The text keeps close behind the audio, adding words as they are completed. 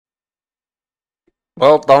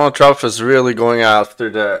Well, Donald Trump is really going after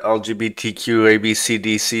the LGBTQ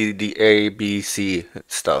ABC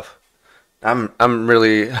stuff. I'm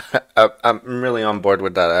really I'm really on board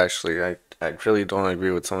with that actually. I really don't agree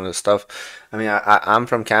with some of this stuff. I mean, I'm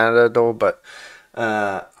from Canada though, but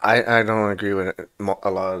I don't agree with a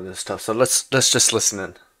lot of this stuff. So let's just listen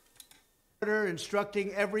in.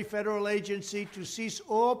 Instructing every federal agency to cease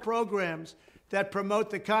all programs that promote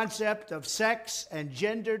the concept of sex and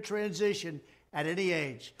gender transition at any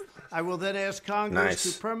age. I will then ask Congress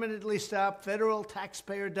to permanently stop federal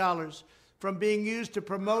taxpayer dollars from being used to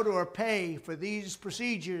promote or pay for these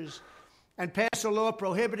procedures and pass a law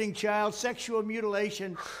prohibiting child sexual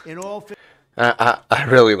mutilation in all. I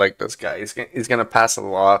really like this guy. He's gonna pass a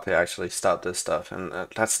law to actually stop this stuff, and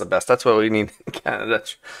that's the best. That's what we need in Canada.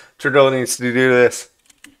 Trudeau needs to do this.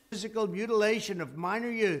 Physical mutilation of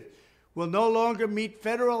minor youth will no longer meet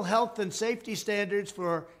federal health and safety standards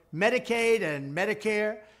for Medicaid and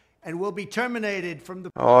Medicare, and will be terminated from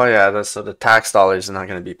the. Oh yeah, so the tax dollars are not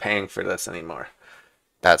going to be paying for this anymore.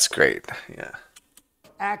 That's great. Yeah.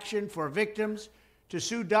 Action for victims to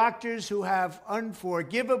sue doctors who have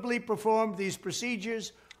unforgivably performed these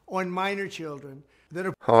procedures on minor children.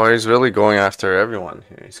 Oh, he's really going after everyone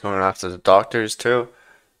here. He's going after the doctors too.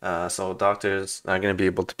 So doctors are going to be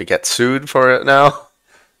able to get sued for it now.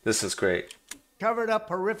 This is great. Covered up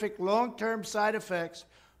horrific long-term side effects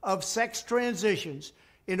of sex transitions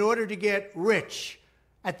in order to get rich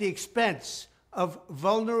at the expense of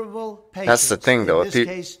vulnerable patients. That's the thing, though. In this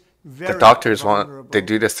case, the doctors they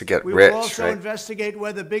do this to get rich, right? We will also investigate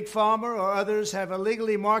whether Big Pharma or others have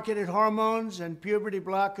illegally marketed hormones and puberty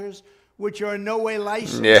blockers, which are in no way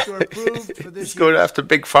licensed or approved for this use. Going after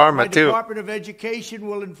Big Pharma, too. The Department of Education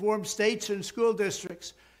will inform states and school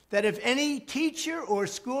districts that if any teacher or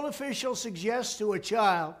school official suggests to a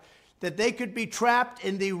child that they could be trapped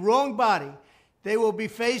in the wrong body, they will be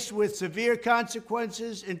faced with severe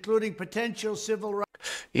consequences, including potential civil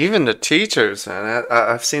rights. Even the teachers, and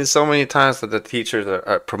I've seen so many times that the teachers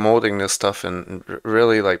are promoting this stuff and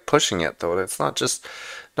really like pushing it. Though it's not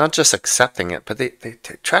just accepting it, but they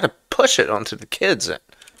try to push it onto the kids.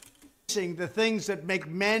 The things that make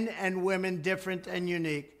men and women different and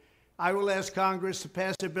unique. I will ask Congress to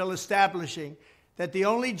pass a bill establishing that the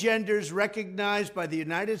only genders recognized by the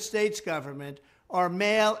United States government are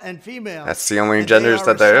male and female. That's the only genders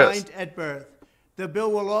that there is. At birth. The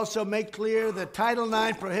bill will also make clear that Title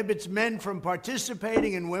IX prohibits men from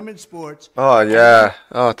participating in women's sports. Oh, yeah.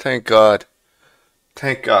 Oh, thank God.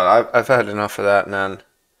 Thank God. I've had enough of that, man.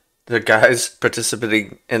 The guys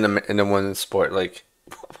participating in the women's sport, like,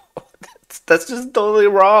 that's just totally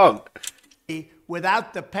wrong.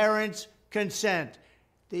 Without the parents' consent.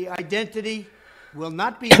 The identity will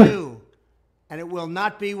not be new, and it will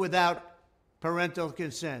not be without parental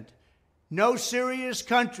consent. No serious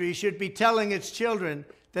country should be telling its children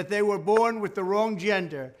that they were born with the wrong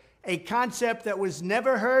gender, a concept that was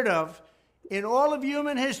never heard of in all of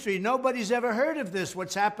human history. Nobody's ever heard of this,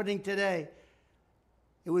 what's happening today.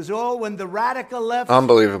 It was all when the radical left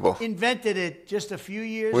invented it just a few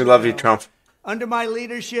years ago. We love you, Trump. Under my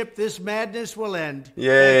leadership, this madness will end.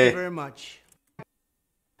 Yay. Thank you very much.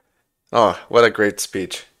 Oh, what a great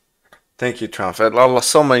speech. Thank you, Trump.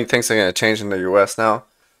 So many things are going to change in the U.S. now.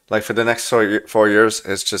 Like, for the next 4 years,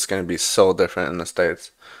 it's just going to be so different in the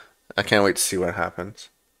States. I can't wait to see what happens.